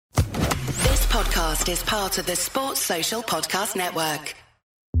podcast is part of the Sports Social Podcast Network.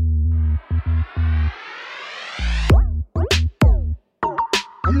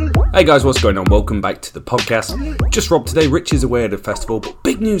 Hey guys, what's going on? Welcome back to the podcast. Just Rob today. Rich is away at the festival, but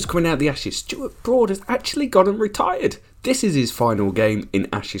big news coming out of the Ashes. Stuart Broad has actually gone and retired. This is his final game in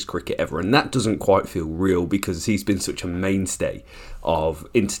Ashes cricket ever, and that doesn't quite feel real because he's been such a mainstay of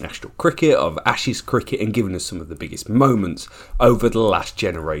international cricket, of Ashes cricket, and given us some of the biggest moments over the last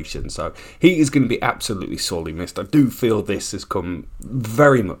generation. So he is going to be absolutely sorely missed. I do feel this has come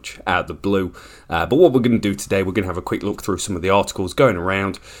very much out of the blue. But what we're going to do today, we're going to have a quick look through some of the articles going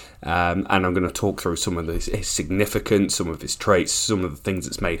around. And I'm going to talk through some of his significance, some of his traits, some of the things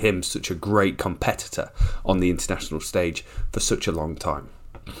that's made him such a great competitor on the international stage for such a long time.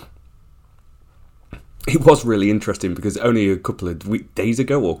 It was really interesting because only a couple of days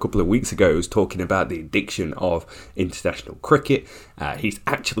ago or a couple of weeks ago, he was talking about the addiction of international cricket. He's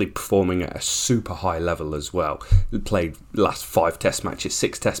actually performing at a super high level as well. He played last 5 test matches,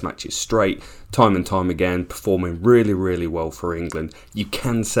 6 test matches straight, time and time again, performing really, really well for England. You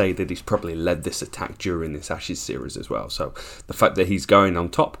can say that he's probably led this attack during this Ashes series as well. So the fact that he's going on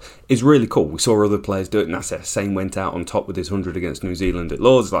top is really cool. We saw other players do it. Nasser Hussain went out on top with his 100 against New Zealand at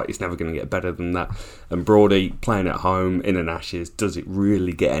Lords. Like, he's never going to get better than that. And Brody, playing at home in an Ashes, does it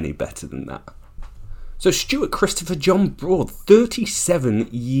really get any better than that? So Stuart Christopher John Broad, 37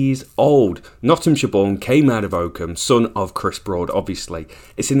 years old, Nottinghamshire born, came out of Oakham, son of Chris Broad, obviously.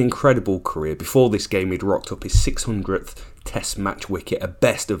 It's an incredible career. Before this game, he'd rocked up his 600th test match wicket, a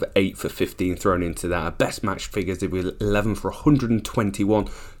best of 8 for 15 thrown into that. A best match figures, it was 11 for 121,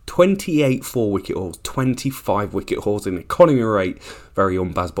 28 4-wicket hauls, 25 wicket hauls, an economy rate, very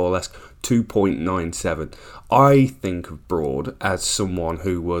un-Bazball-esque, 2.97. I think of Broad as someone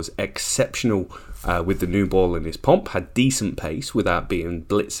who was exceptional with the new ball in his pomp, had decent pace without being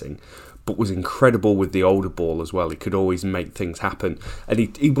blitzing, but was incredible with the older ball as well. He could always make things happen. And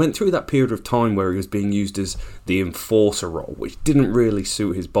he went through that period of time where he was being used as the enforcer role, which didn't really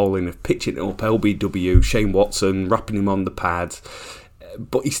suit his bowling of pitching it up, LBW, Shane Watson, wrapping him on the pads.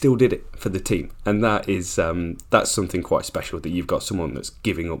 But he still did it for the team, and that is that's something quite special, that you've got someone that's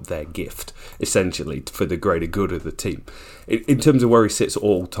giving up their gift essentially for the greater good of the team. In terms of where he sits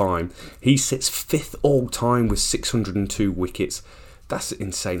all time, he sits 5th all time with 602 wickets. That's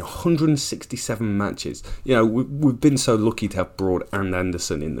insane. 167 matches. You know, we've been so lucky to have Broad and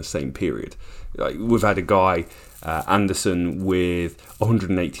Anderson in the same period. Like, we've had a guy, Anderson, with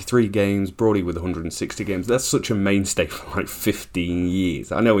 183 games, Brody with 160 games. That's such a mainstay for like 15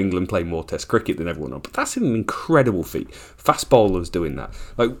 years. I know England play more Test cricket than everyone else, but that's an incredible feat. Fast bowlers doing that.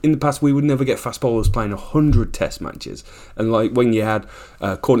 Like, in the past, we would never get fast bowlers playing 100 Test matches. And like when you had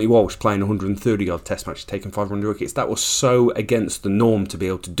Courtney Walsh playing 130 odd Test matches, taking 500 wickets, that was so against the norm to be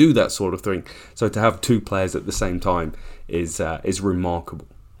able to do that sort of thing. So to have 2 players at the same time is remarkable.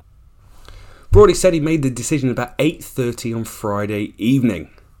 Brody said he made the decision about 8:30 on Friday evening.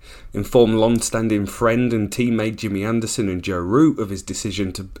 Informed long-standing friend and teammate Jimmy Anderson and Joe Root of his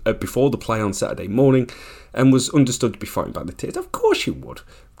decision to before the play on Saturday morning, and was understood to be fighting back the tears. Of course you would.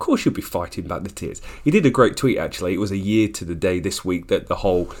 Of course you'd be fighting back the tears. He did a great tweet, actually. It was a year to the day this week that the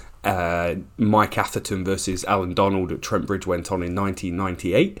whole Mike Atherton versus Alan Donald at Trent Bridge went on in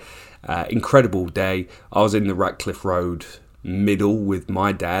 1998. Incredible day. I was in the Ratcliffe Road middle with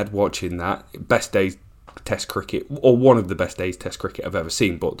my dad watching that. Best days Test cricket, or one of the best days Test cricket I've ever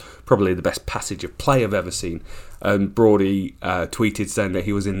seen, but probably the best passage of play I've ever seen. And Brody tweeted saying that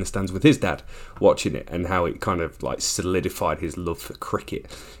he was in the stands with his dad watching it, and how it kind of like solidified his love for cricket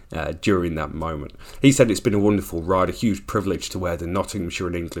during that moment. He said it's been a wonderful ride, a huge privilege to wear the Nottinghamshire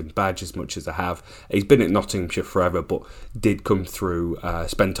and England badge as much as I have. He's been at Nottinghamshire forever, but did come through,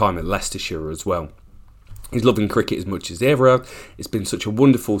 spend time at Leicestershire as well. He's loving cricket as much as ever have. It's been such a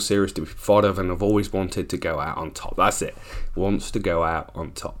wonderful series to be part of, and I've always wanted to go out on top. That's it. Wants to go out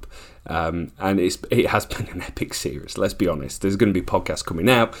on top. And it has been an epic series, let's be honest. There's going to be podcasts coming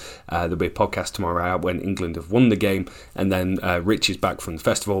out. There'll be a podcast tomorrow out when England have won the game, and then Rich is back from the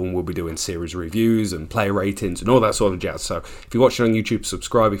festival, and we'll be doing series reviews and player ratings and all that sort of jazz. So if you're watching on YouTube,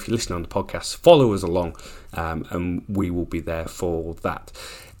 subscribe. If you're listening on the podcast, follow us along, and we will be there for that.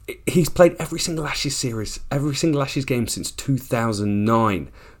 He's played every single Ashes series, every single Ashes game since 2009.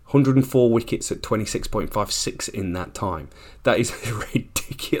 104 wickets at 26.56 in that time. That is a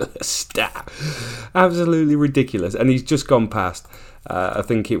ridiculous stat. Absolutely ridiculous. And he's just gone past, I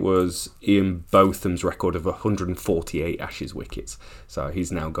think it was Ian Botham's record of 148 Ashes wickets. So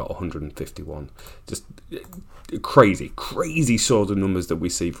he's now got 151. Just crazy sort of numbers that we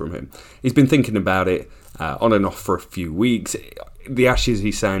see from him. He's been thinking about it on and off for a few weeks. the Ashes,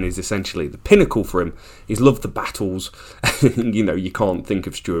 he's saying, is essentially the pinnacle for him. He's loved the battles. You can't think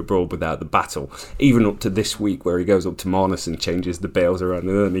of Stuart Broad without the battle. Even up to this week, where he goes up to Marnus and changes the bails around,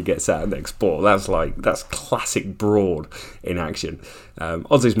 and then he gets out next ball. That's classic Broad in action.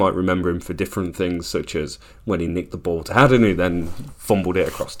 Aussies might remember him for different things, such as when he nicked the ball to Haddon, who then fumbled it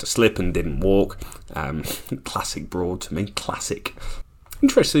across to Slip and didn't walk. Classic Broad to me, classic.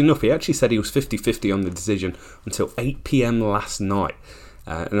 Interestingly enough, he actually said he was 50-50 on the decision until 8 p.m. last night.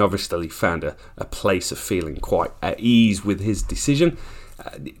 And obviously found a place of feeling quite at ease with his decision.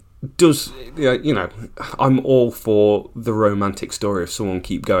 I'm all for the romantic story of someone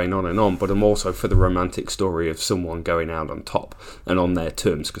keep going on and on, but I'm also for the romantic story of someone going out on top and on their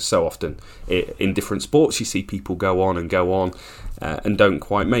terms, because so often in different sports you see people go on and don't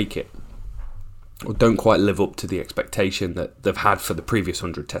quite make it, or don't quite live up to the expectation that they've had for the previous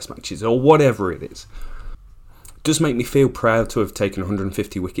 100 test matches, or whatever it is. It does make me feel proud to have taken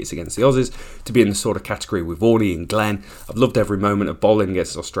 150 wickets against the Aussies, to be in the sort of category with Warney and Glenn. I've loved every moment of bowling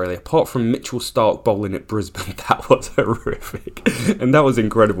against Australia, apart from Mitchell Starc bowling at Brisbane. That was horrific. And that was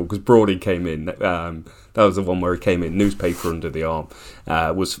incredible, because Brody came in. That was the one where he came in, newspaper under the arm,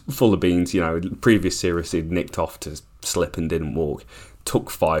 was full of beans. Previous series he'd nicked off to Slip and didn't walk.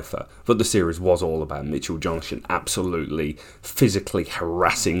 Took fifer, but the series was all about Mitchell Johnson absolutely physically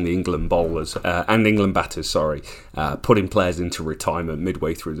harassing the England bowlers and England batters, putting players into retirement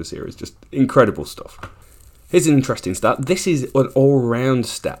midway through the series. Just incredible stuff. Here's an interesting stat. This is an all-round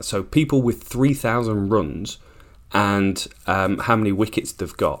stat, so people with 3,000 runs and how many wickets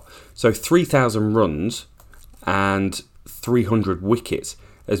they've got. So 3,000 runs and 300 wickets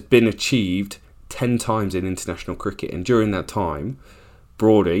has been achieved 10 times in international cricket, and during that time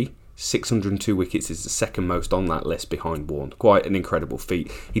Brodie, 602 wickets, is the second most on that list behind Warne. Quite an incredible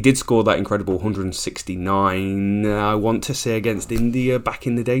feat. He did score that incredible 169, I want to say, against India back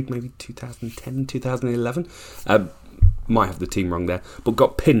in the day, maybe 2010, 2011. Might have the team wrong there, but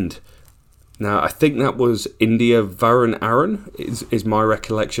got pinned. Now, I think that was India Varun Aaron, is my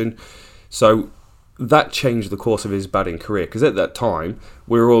recollection. So that changed the course of his batting career, because at that time,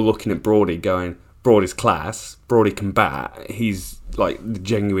 we were all looking at Brodie going, Brodie's class, Brodie can bat, he's like the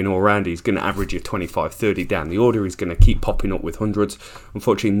genuine all-rounder, he's going to average you 25-30 down the order, he's going to keep popping up with hundreds.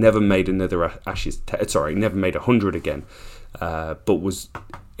 Unfortunately, never made another never made 100 again, but was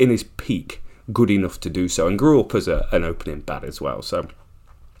in his peak good enough to do so, and grew up as an opening bat as well, so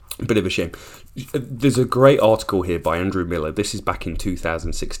a bit of a shame. There's a great article here by Andrew Miller. This is back in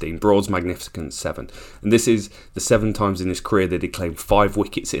 2016, Broad's Magnificent 7, and this is the 7 times in his career that he claimed 5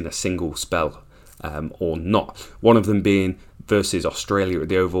 wickets in a single spell. Or not. One of them being versus Australia at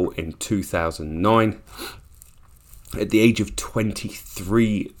the Oval in 2009. At the age of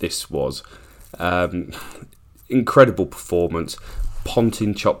 23, this was. Incredible performance.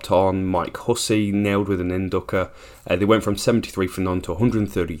 Ponting chopped on, Mike Hussey nailed with an inducker. They went from 73 for none to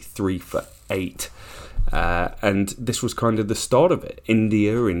 133 for 8. And this was kind of the start of it.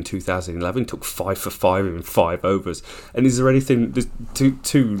 India in 2011 took 5 for 5 in 5 overs. And is there anything? There's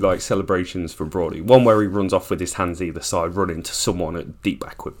two like celebrations for Brodie. One where he runs off with his hands either side, running to someone at deep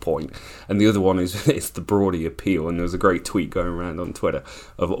backward point, and the other one is it's the Brodie appeal. And there was a great tweet going around on Twitter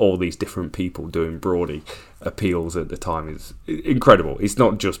of all these different people doing Brodie appeals at the time. Is incredible. It's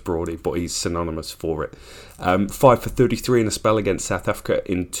not just Brodie, but he's synonymous for it. 5 for 33 in a spell against South Africa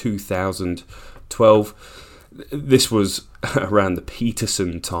in 2012. This was around the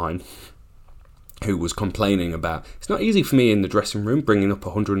Peterson time, who was complaining about, it's not easy for me in the dressing room bringing up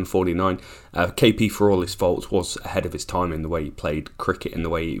 149. KP, for all his faults, was ahead of his time in the way he played cricket and the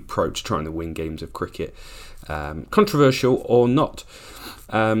way he approached trying to win games of cricket. Controversial or not.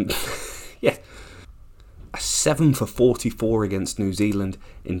 Yeah. A 7 for 44 against New Zealand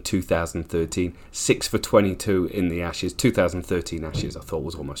in 2013. 6 for 22 in the Ashes. 2013 Ashes, I thought,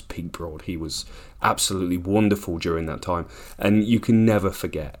 was almost peak Broad. He was absolutely wonderful during that time. And you can never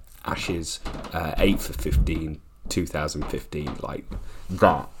forget Ashes 8 for 15, 2015. Like,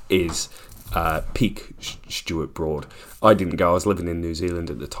 that is peak Stuart Broad. I didn't go. I was living in New Zealand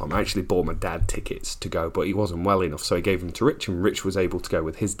at the time. I actually bought my dad tickets to go, but he wasn't well enough, so he gave them to Rich, and Rich was able to go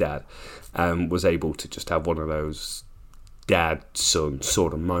with his dad, and was able to just have one of those dad-son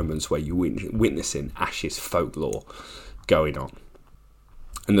sort of moments where you're witnessing Ashes folklore going on.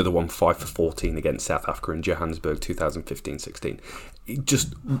 Another one, 5 for 14 against South Africa in Johannesburg, 2015-16.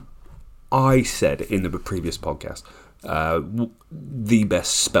 I said in the previous podcast, the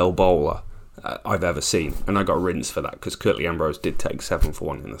best spell bowler I've ever seen, and I got rinsed for that because Curtly Ambrose did take 7 for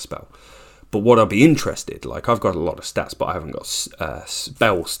 1 in the spell. But what I'd be interested, like I've got a lot of stats, but I haven't got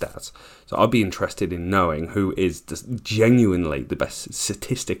spell stats. So I'd be interested in knowing who is genuinely the best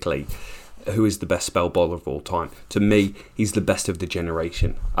statistically, who is the best spell bowler of all time. To me, he's the best of the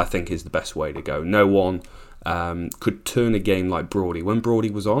generation, I think is the best way to go. No one could turn a game like Broady. When Broady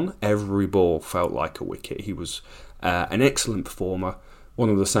was on, every ball felt like a wicket. He was an excellent performer. One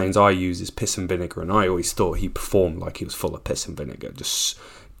of the sayings I use is piss and vinegar, and I always thought he performed like he was full of piss and vinegar.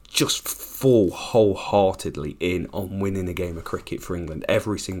 Just full wholeheartedly in on winning a game of cricket for England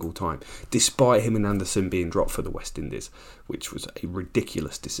every single time, despite him and Anderson being dropped for the West Indies, which was a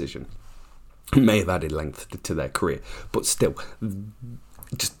ridiculous decision. It may have added length to their career, but still,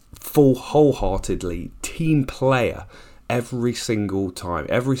 just full wholeheartedly team player every single time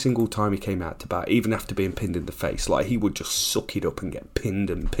he came out to bat, even after being pinned in the face. Like, he would just suck it up and get pinned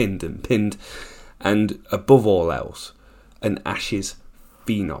and pinned and pinned. And above all else, an Ashes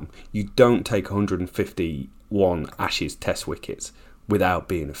phenom. You don't take 151 Ashes test wickets without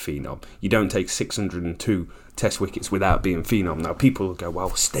being a phenom. You don't take 602 test wickets without being phenom. Now, people will go,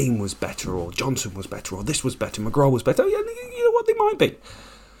 well, Stein was better, or Johnson was better, or this was better, McGraw was better. Yeah, you know what, they might be.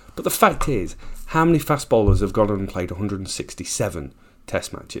 But the fact is, how many fast bowlers have gone on and played 167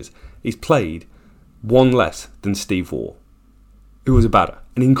 test matches? He's played one less than Steve Waugh, who was a batter,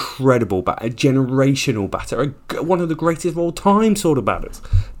 an incredible batter, a generational batter, one of the greatest of all time sort of batters.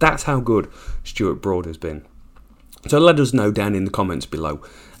 That's how good Stuart Broad has been. So let us know down in the comments below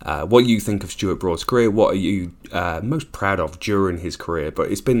what you think of Stuart Broad's career. What are you most proud of during his career? But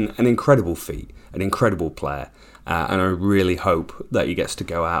it's been an incredible feat, an incredible player, and I really hope that he gets to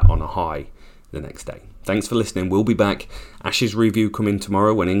go out on a high the next day. Thanks for listening. We'll be back. Ashes review coming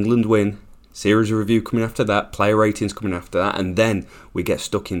tomorrow when England win. Series review coming after that, player ratings coming after that, and then we get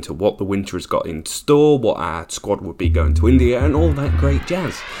stuck into what the winter has got in store, what our squad would be going to India, and all that great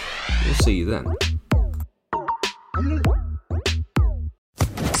jazz. We'll see you then.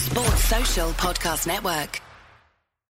 Sports Social Podcast Network.